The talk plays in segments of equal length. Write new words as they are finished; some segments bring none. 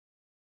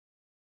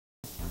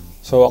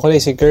So ako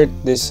si Kurt,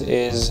 this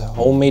is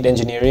Homemade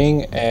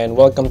Engineering and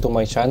welcome to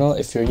my channel.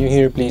 If you're new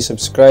here, please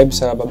subscribe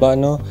sa baba,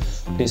 no?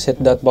 Please hit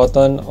that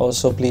button.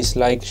 Also, please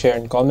like, share,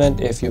 and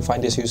comment if you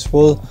find this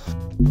useful.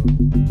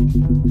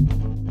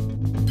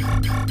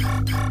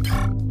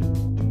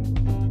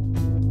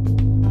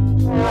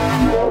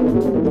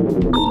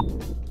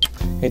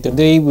 Okay,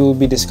 today we will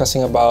be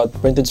discussing about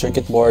printed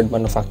circuit board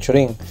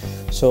manufacturing.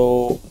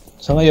 So,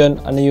 sa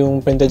ngayon, ano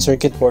yung printed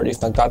circuit board? If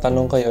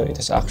nagtatanong kayo, it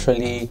is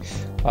actually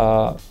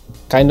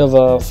kind of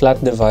a flat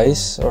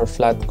device or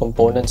flat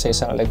component sa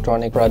isang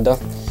electronic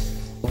product.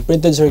 Yung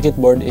printed circuit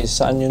board is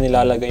saan nyo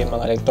nilalagay yung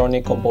mga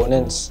electronic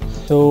components.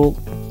 So,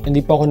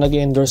 hindi pa ako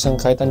nag-endorse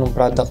ng kahit anong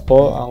product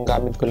po. Ang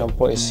gamit ko lang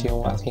po is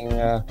yung aking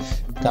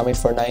gamit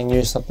for 9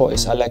 years na po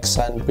is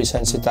Alexan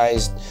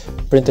Presensitized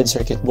printed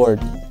circuit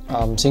board.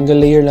 Single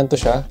layer lang to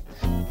siya.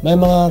 May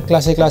mga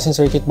klase-klaseng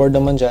circuit board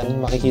naman dyan.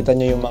 Makikita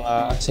nyo yung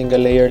mga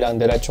single layer lang,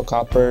 diretso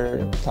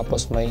copper,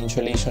 tapos may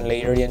insulation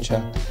layer yan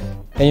siya.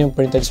 Yan yung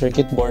printed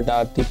circuit board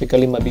na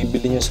typically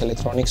mabibili nyo sa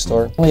electronic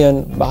store.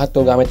 Ngayon, bakit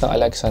ko gamit ng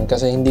Alexan?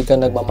 Kasi hindi ka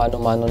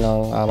nagmamano-mano ng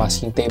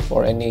masking tape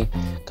or any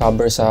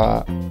cover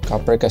sa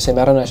copper kasi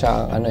meron na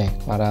siya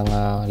parang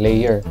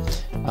layer.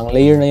 Ang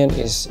layer na yun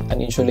is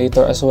an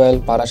insulator as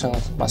well, para siyang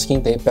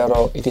masking tape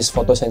pero it is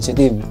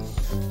photosensitive.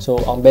 So,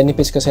 ang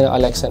benefits kasi ng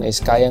Alexan is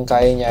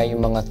kayang-kaya niya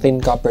yung mga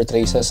thin copper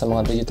traces sa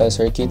mga digital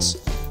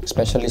circuits,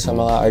 especially sa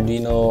mga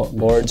Arduino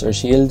boards or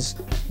shields.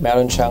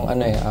 Meron siyang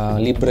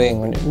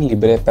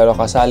libre pero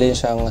kasali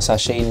siyang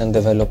sachet ng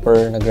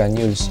developer na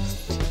granules.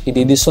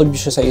 I-dissolve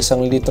siya sa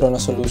 1 litro na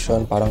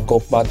solution, parang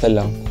Coke bottle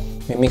lang.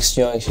 I-mix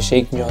nyo,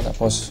 i-shake nyo,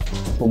 tapos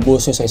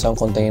bubuhos nyo sa isang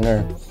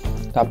container.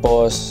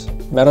 Tapos,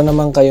 meron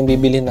naman kayong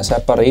bibilhin na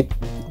separate,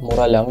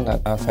 mura lang, na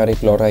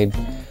ferric chloride.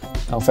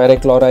 Ang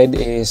ferric chloride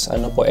is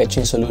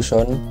etching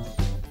solution.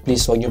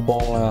 Please wag nyo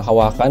pong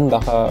hawakan,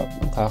 baka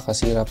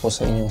kakasira po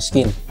sa inyong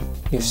skin.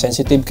 If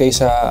sensitive kayo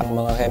sa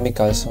mga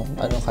chemicals,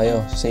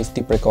 safety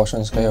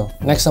precautions kayo.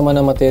 Next naman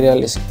na material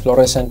is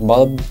fluorescent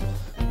bulb.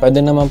 Pwede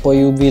naman po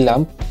UV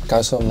lamp,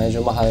 kaso medyo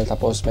mahal,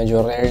 tapos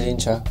medyo rare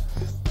din siya.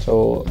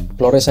 So,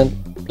 fluorescent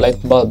light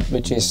bulb,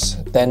 which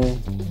is 10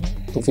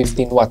 to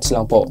 15 watts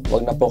lang po.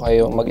 Wag na po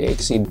kayo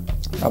mag-exceed.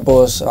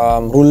 Tapos,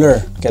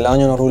 ruler. Kailangan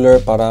nyo ng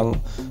ruler para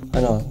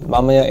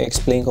mamaya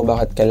i-explain ko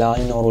bakit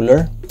kailangan nyo ng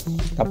ruler.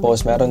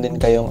 Tapos meron din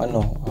kayong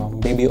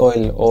baby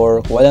oil,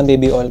 or kung walang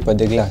baby oil,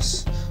 pwede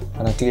glass,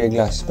 parang clear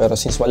glass. Pero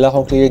since wala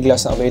akong clear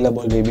glass na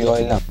available, baby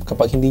oil lang.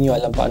 Kapag hindi nyo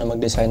alam paano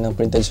mag-design ng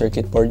printed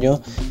circuit board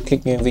nyo,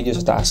 click nyo yung video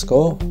sa taas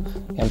ko.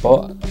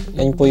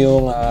 Yan po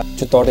yung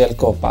tutorial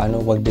ko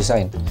paano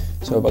mag-design.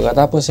 So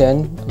pagkatapos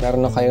yan,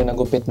 meron na kayong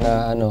nagupit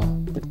na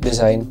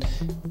design,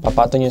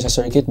 papatong nyo sa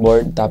circuit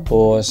board,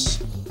 tapos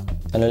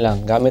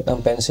gamit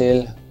ang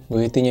pencil,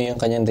 guhitin nyo yung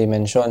kanyang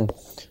dimension.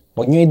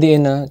 Huwag nyo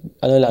i-diin na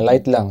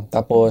light lang.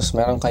 Tapos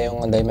meron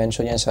kayong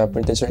dimension yan sa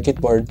printed circuit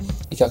board.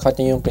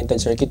 Ika-cut nyo yung printed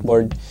circuit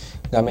board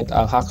gamit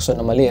ang hacksaw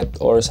na maliit,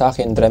 or sa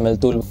akin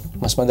Dremel tool.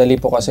 Mas madali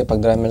po kasi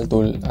pag Dremel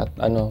tool at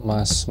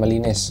mas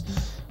malinis.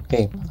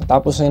 Okay,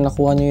 tapos na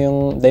nakuha nyo yung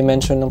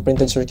dimension ng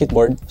printed circuit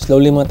board,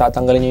 slowly mo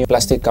tatanggalin nyo yung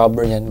plastic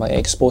cover niyan,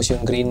 ma-expose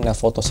yung green na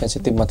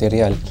photosensitive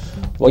material.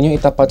 Huwag nyo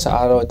itapat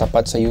sa araw,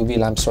 itapat sa UV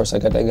lamp source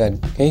agad-agad.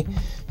 Okay?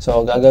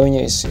 So, gagawin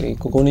nyo is,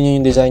 kukunin nyo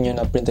yung design nyo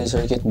na printed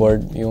circuit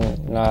board, yung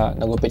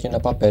nagupit nyo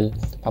na papel,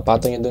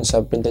 papatong nyo dun sa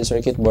printed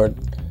circuit board.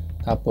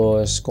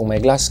 Tapos, kung may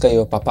glass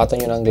kayo,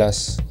 papatong nyo ng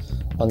glass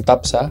on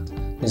top sa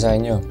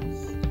design nyo.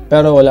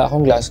 Pero wala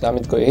akong glass,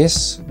 gamit ko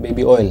is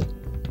baby oil.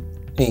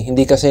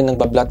 Hindi kasi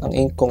nagbablat ang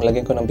ink kung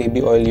lagyan ko ng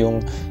baby oil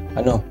yung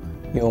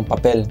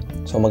papel.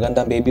 So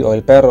maganda ang baby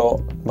oil,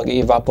 pero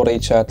mag-evaporate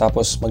siya,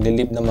 tapos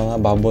maglilib ng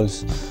mga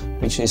bubbles,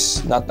 which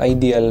is not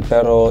ideal,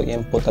 pero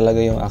yan po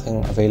talaga yung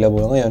aking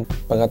available ngayon.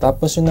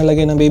 Pagkatapos yung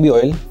nalagay ng baby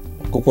oil,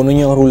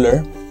 kukunin nyo yung ruler,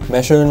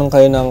 measure nung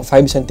kayo ng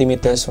 5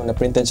 cm from the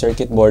printed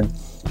circuit board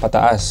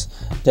pataas.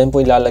 Diyan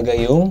po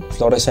ilalagay yung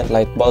fluorescent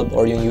light bulb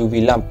or yung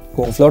UV lamp.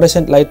 Kung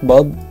fluorescent light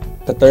bulb,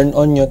 turn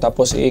on nyo,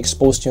 tapos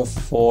i-expose nyo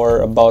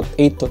for about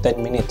 8 to 10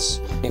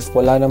 minutes. If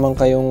wala naman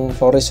kayong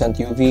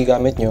fluorescent UV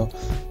gamit nyo,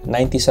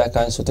 90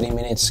 seconds to 3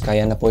 minutes,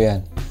 kaya na po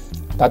yan.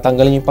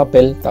 Tatanggalin yung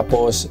papel,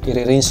 tapos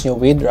i-rinse nyo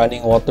with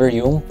running water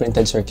yung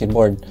printed circuit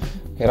board.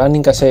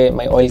 I-running kasi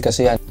may oil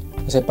kasi yan.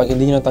 Kasi pag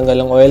hindi nyo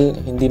natanggal ang oil,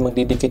 hindi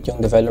magdidikit yung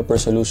developer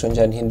solution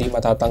dyan, hindi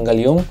matatanggal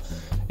yung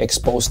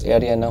exposed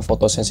area ng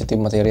photosensitive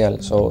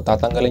material. So,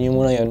 tatanggalin nyo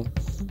muna yung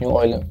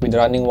oil with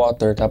running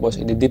water, tapos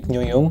i-dip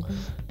nyo yung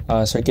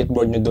circuit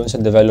board nyo doon sa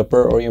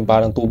developer or yung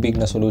parang tubig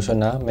na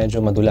solution na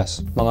medyo madulas.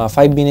 Mga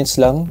 5 minutes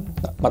lang,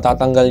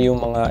 matatanggal yung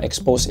mga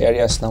exposed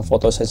areas ng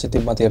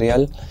photosensitive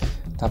material.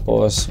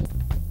 Tapos,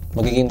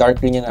 magiging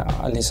dark green yan na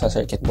aalis sa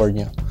circuit board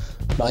nyo.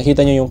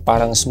 Makikita nyo yung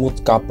parang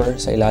smooth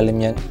copper sa ilalim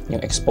yan,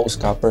 yung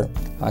exposed copper.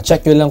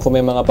 Check nyo lang kung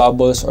may mga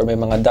bubbles or may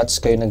mga dots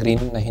kayo na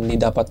green na hindi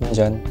dapat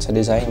nandyan sa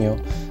design nyo.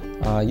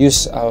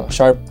 Use a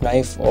sharp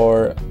knife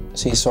or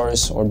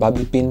scissors or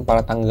bobby pin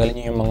para tanggalin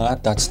nyo yung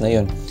mga dots na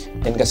yun.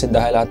 Yan kasi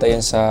dahil ata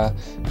yan sa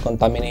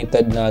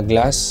contaminated na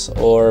glass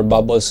or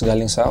bubbles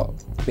galing sa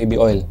baby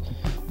oil.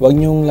 Huwag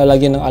nyong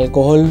lalagyan ng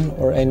alcohol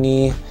or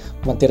any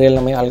material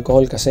na may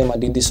alcohol kasi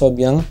madidissolve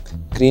yung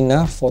green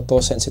na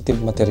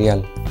photosensitive material.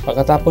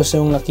 Pagkatapos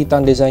yung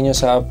nakita ang design nyo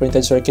sa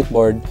printed circuit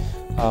board,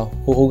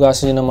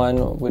 huhugasan nyo naman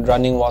with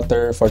running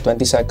water for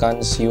 20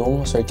 seconds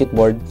yung circuit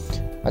board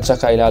at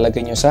saka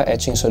ilalagay nyo sa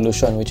etching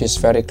solution which is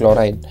ferric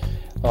chloride.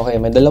 Okay,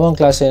 may dalawang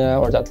klase na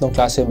or tatlong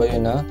klase ba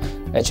yun na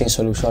etching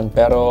solution,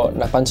 pero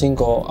napansin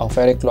ko ang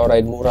ferric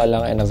chloride mura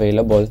lang and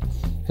available.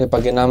 Kasi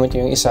pag ginamit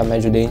nyo yung isa,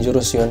 medyo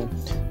dangerous yun,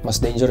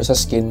 mas dangerous sa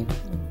skin,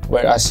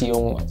 whereas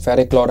yung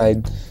ferric chloride,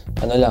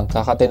 ano lang,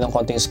 kakatay ng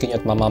konting skin nyo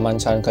at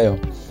mamamansahan kayo.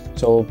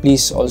 So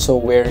please also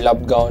wear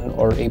lab gown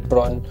or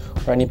apron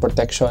or any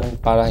protection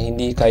para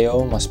hindi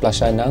kayo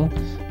masplashan ng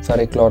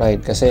ferric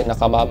chloride kasi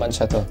nakamaman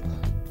siya to.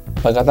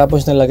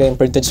 Pagkatapos nalagay yung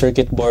printed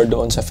circuit board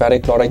doon sa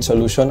ferric chloride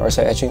solution or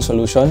sa etching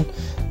solution,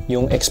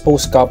 yung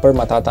exposed copper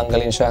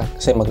matatanggalin siya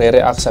kasi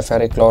magre-react sa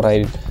ferric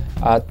chloride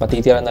at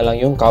matitira na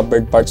lang yung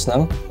covered parts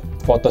ng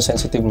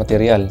photosensitive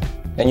material.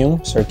 Yan yung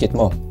circuit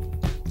mo.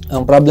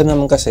 Ang problem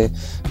naman kasi,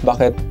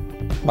 bakit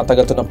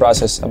matagal to na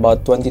process,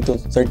 about 20 to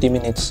 30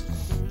 minutes.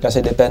 Kasi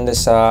depende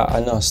sa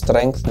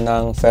strength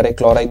ng ferric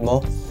chloride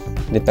mo,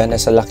 depende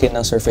sa laki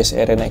ng surface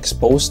area na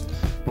exposed.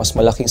 Mas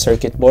malaking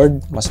circuit board,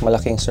 mas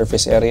malaking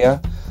surface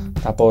area.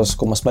 Tapos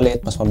kung mas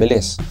maliit, mas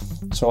mabilis.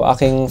 So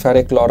aking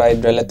ferric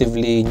chloride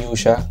relatively new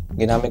siya.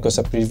 Ginamit ko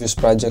sa previous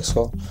projects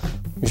ko.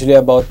 Usually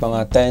about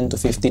mga 10 to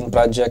 15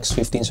 projects,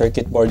 15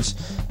 circuit boards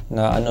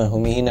na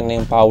humihina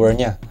na yung power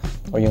niya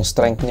o yung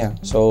strength niya.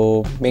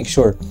 So make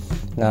sure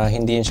na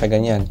hindi yun siya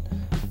ganyan.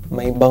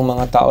 May ibang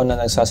mga tao na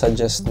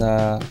nagsasuggest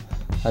na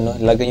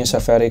lagay nyo sa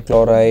ferric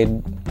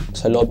chloride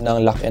sa loob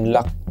ng lock and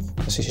lock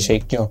kasi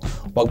shake nyo.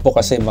 Wag po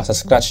kasi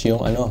masascratch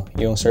yung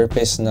yung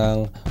surface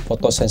ng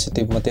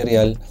photosensitive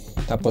material.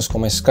 Tapos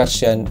kung may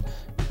scratch yan,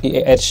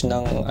 i-etch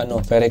ng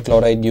ferric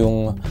chloride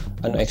yung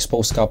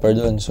exposed copper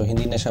doon. So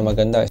hindi na siya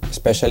maganda,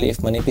 especially if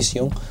manipis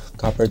yung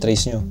copper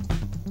trace nyo.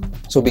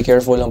 So be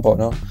careful lang po,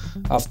 no?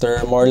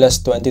 After more or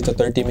less 20 to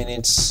 30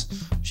 minutes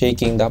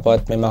shaking,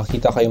 dapat may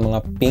makita kayong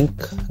mga pink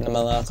na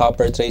mga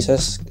copper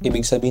traces.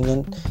 Ibig sabihin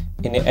nun,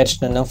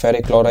 ini-etch na ng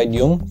ferric chloride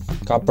yung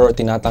copper,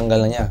 tinatanggal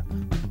na niya.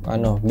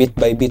 Bit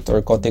by bit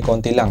or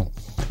konti-konti lang.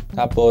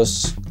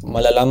 Tapos,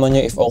 malalaman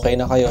nyo if okay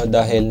na kayo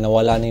dahil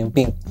nawala na yung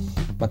pink.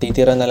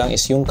 Matitira na lang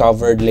is yung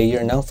covered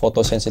layer ng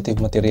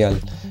photosensitive material.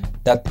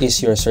 That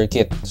is your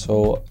circuit.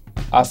 So,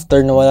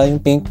 after nawala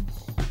yung pink,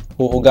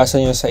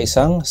 huhugasan nyo sa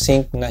isang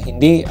sink na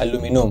hindi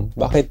aluminum.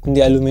 Bakit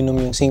hindi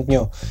aluminum yung sink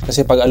nyo?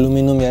 Kasi pag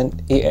aluminum yan,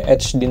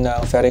 i-etch din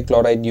ng ferric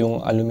chloride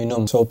yung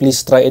aluminum. So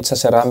please try it sa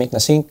ceramic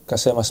na sink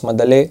kasi mas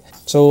madali.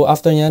 So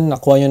after nyan,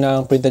 nakuha nyo na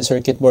ang printed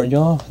circuit board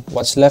nyo.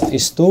 What's left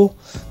is to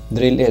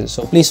drill it.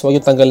 So please, huwag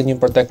nyo tanggalin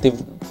yung protective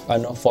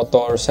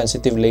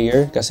photosensitive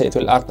layer kasi it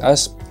will act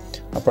as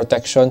a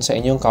protection sa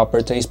inyong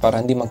copper trace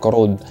para hindi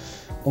mag-corrode.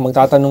 Kung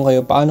magtatanong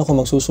kayo, paano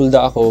kung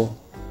magsusulda ako,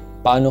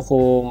 paano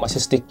ko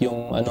masistick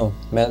yung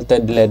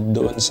melted lead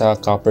doon sa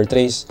copper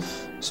trace?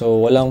 So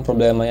walang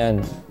problema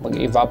yan,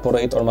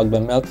 mag-evaporate or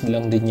mag-melt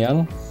lang din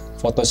yung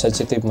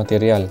photosensitive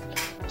material.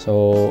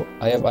 So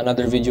I have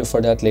another video for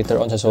that later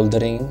on sa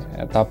soldering.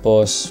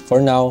 Tapos for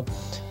now,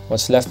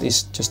 what's left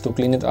is just to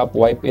clean it up,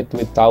 wipe it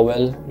with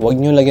towel. Huwag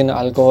nyo lagyan ng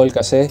alcohol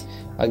kasi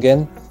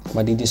again,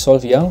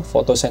 madidissolve yung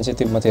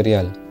photosensitive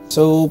material.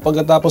 So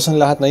pagkatapos ng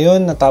lahat na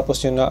yun,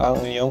 natapos nyo na ang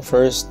inyong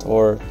first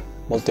or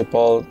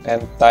multiple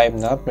nth time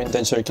na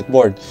printed circuit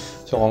board.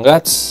 So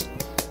congrats!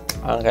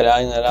 Ang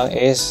kailangan na lang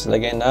is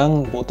lagyan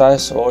ng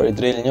butas or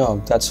i-drill nyo.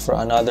 That's for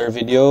another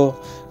video.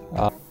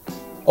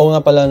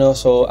 Nga pala, no?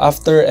 So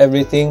after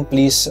everything,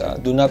 please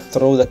do not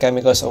throw the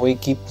chemicals away.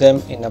 Keep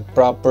them in a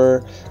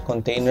proper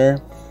container.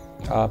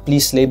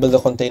 Please label the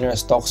container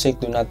as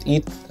toxic. Do not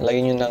eat.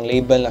 Lagyan nyo ng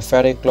label na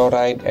ferric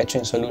chloride,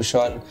 etching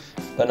solution.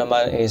 Ito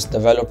naman is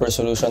developer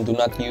solution. Do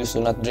not use,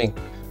 do not drink.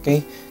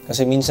 Okay?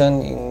 Kasi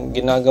minsan, yung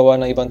ginagawa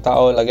ng ibang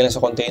tao, lagay lang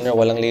sa container,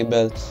 walang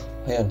label.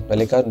 Ayun,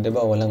 delikado, di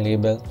ba? Walang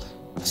label.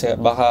 Kasi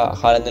baka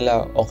akala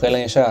nila, okay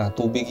lang yan siya,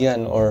 tubig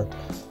yan, or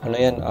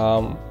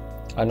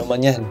ano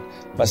man yan.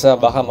 Basta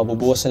baka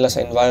mabubuhos nila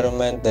sa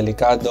environment,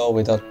 delikado,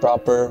 without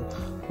proper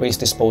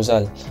waste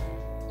disposal.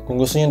 Kung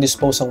gusto nyo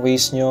dispose ang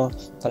waste nyo,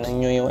 tanong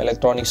nyo yung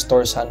electronic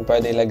store saan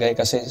pwede ilagay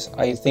kasi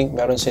I think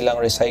meron silang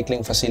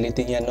recycling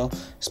facility niya, no?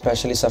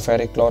 Especially sa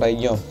ferric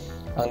chloride nyo.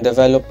 Ang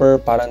developer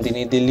parang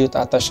dinidilute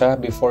ata siya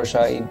before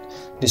siya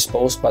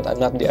i-dispose, but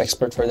I'm not the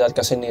expert for that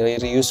kasi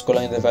nire-reuse ko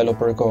lang yung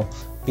developer ko.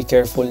 Be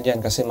careful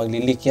yan kasi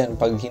magli-leak yan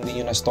pag hindi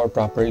nyo na-store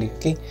properly.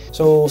 Okay?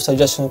 So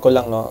suggestion ko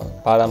lang, no,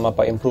 para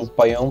mapa-improve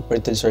pa yung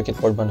printed circuit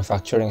board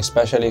manufacturing,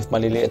 especially if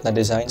maliliit na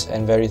designs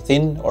and very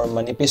thin or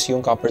manipis yung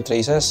copper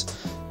traces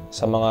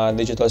sa mga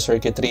digital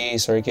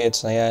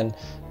circuits na yan.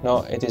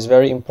 No, it is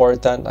very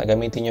important na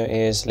gamitin nyo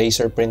is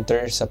laser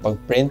printer sa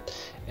pag-print.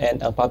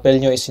 And ang papel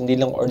nyo is hindi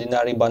lang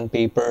ordinary bond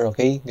paper,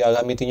 okay?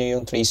 Gagamitin nyo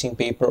yung tracing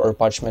paper or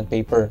parchment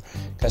paper.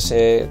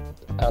 Kasi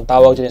ang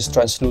tawag dyan is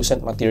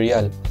translucent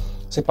material.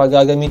 Kasi pag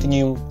gagamitin nyo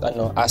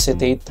yung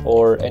acetate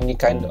or any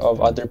kind of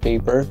other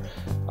paper,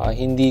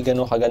 hindi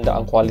ganun kaganda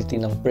ang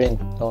quality ng print,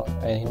 no?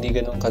 Hindi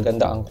ganun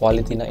kaganda ang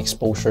quality ng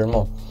exposure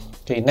mo.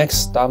 Okay,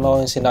 next,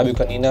 tama yung sinabi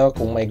ko kanina,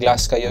 kung may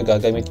glass kayo,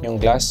 gagamitin yung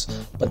glass,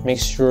 but make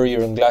sure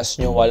yung glass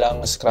nyo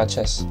walang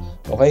scratches.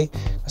 Okay?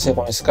 Kasi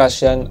kung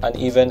scratch yan,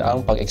 uneven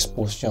ang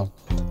pag-expose nyo.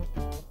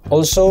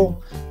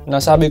 Also,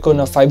 nasabi ko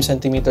na 5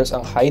 cm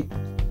ang height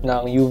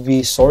ng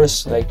UV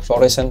source, like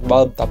fluorescent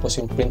bulb, tapos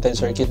yung printed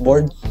circuit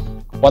board.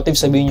 What if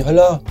sabihin nyo,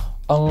 hala,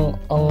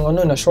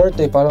 na short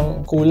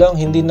parang kulang,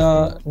 hindi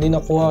na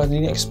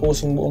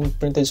expose yung buong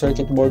printed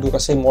circuit board ko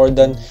kasi more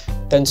than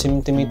 10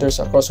 cm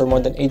across or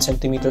more than 8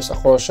 cm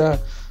across siya.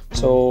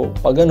 So,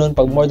 pag ganun,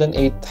 pag more than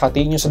 8,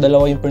 hatiin nyo sa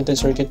dalawa yung printed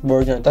circuit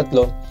board nyo,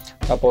 tatlo,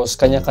 tapos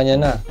kanya-kanya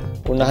na.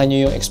 Unahan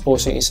nyo yung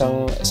expose yung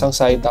isang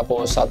side,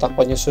 tapos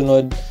tatakpan yung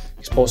sunod,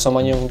 expose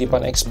naman yung hindi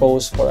pa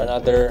na-expose for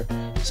another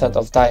set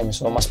of time.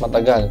 So, mas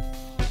matagal.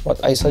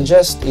 What I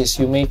suggest is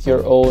you make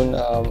your own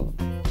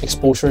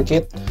exposure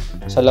kit.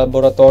 Sa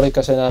laboratory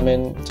kasi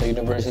namin sa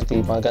university,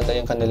 maganda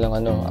yung kanilang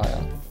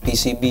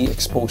PCB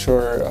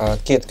exposure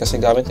kit kasi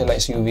gamit nila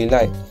is UV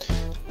light.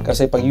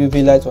 Kasi pag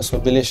UV light, mas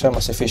mabilis siya,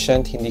 mas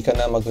efficient, hindi ka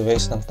na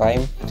mag-waste ng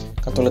time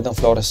katulad ng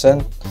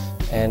fluorescent,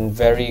 and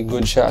very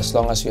good siya as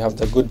long as you have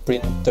the good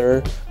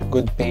printer,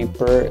 good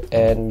paper,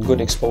 and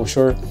good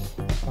exposure.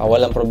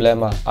 Walang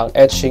problema. Ang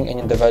etching and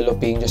yung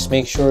developing, just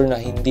make sure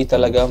na hindi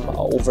talaga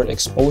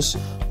ma-overexpose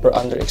or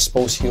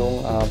underexpose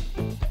yung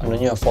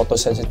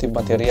photosensitive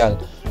material.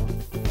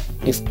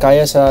 If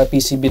kaya sa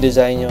PCB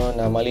design nyo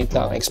na maliit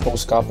lang ang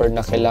exposed copper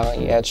na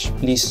kailangan i-etch,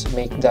 please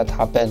make that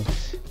happen.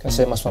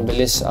 Kasi mas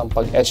mabilis ang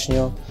pag-etch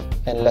nyo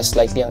and less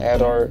likely ang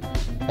error.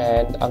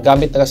 And ang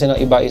gamit na kasi ng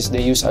iba is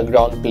they use a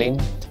ground plane.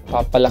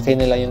 Papalaki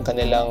nila yung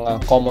kanilang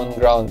common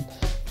ground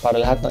para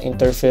lahat ng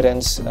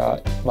interference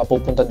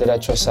mapupunta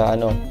diretso sa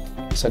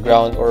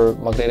ground or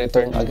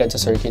magre-return agad sa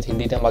circuit,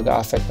 hindi na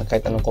mag-a-affect ng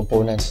kahit anong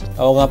components.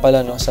 Ako nga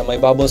pala, sa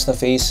may bubbles na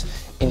phase,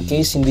 in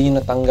case hindi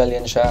nyo natanggal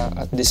yan siya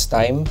at this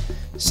time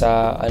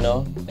sa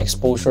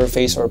exposure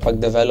phase or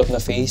pag-develop na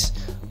phase,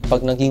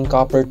 pag naging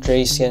copper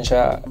trace yan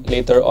siya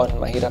later on,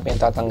 mahirap yung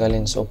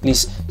tatanggalin. So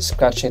please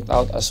scratch it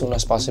out as soon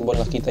as possible.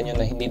 Nakita nyo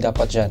na hindi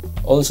dapat dyan.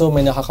 Also, may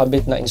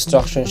nakakabit na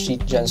instruction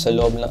sheet dyan sa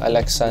loob ng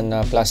Alexan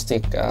na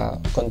plastic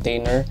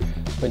container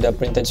with a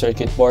printed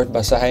circuit board.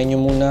 Basahin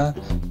nyo muna,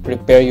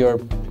 prepare your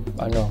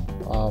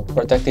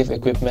protective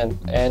equipment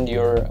and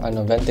your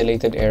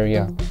ventilated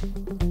area.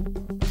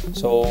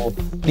 So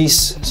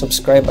please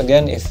subscribe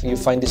again if you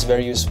find this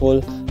very useful.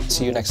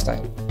 See you next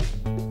time.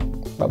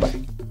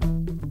 Bye-bye.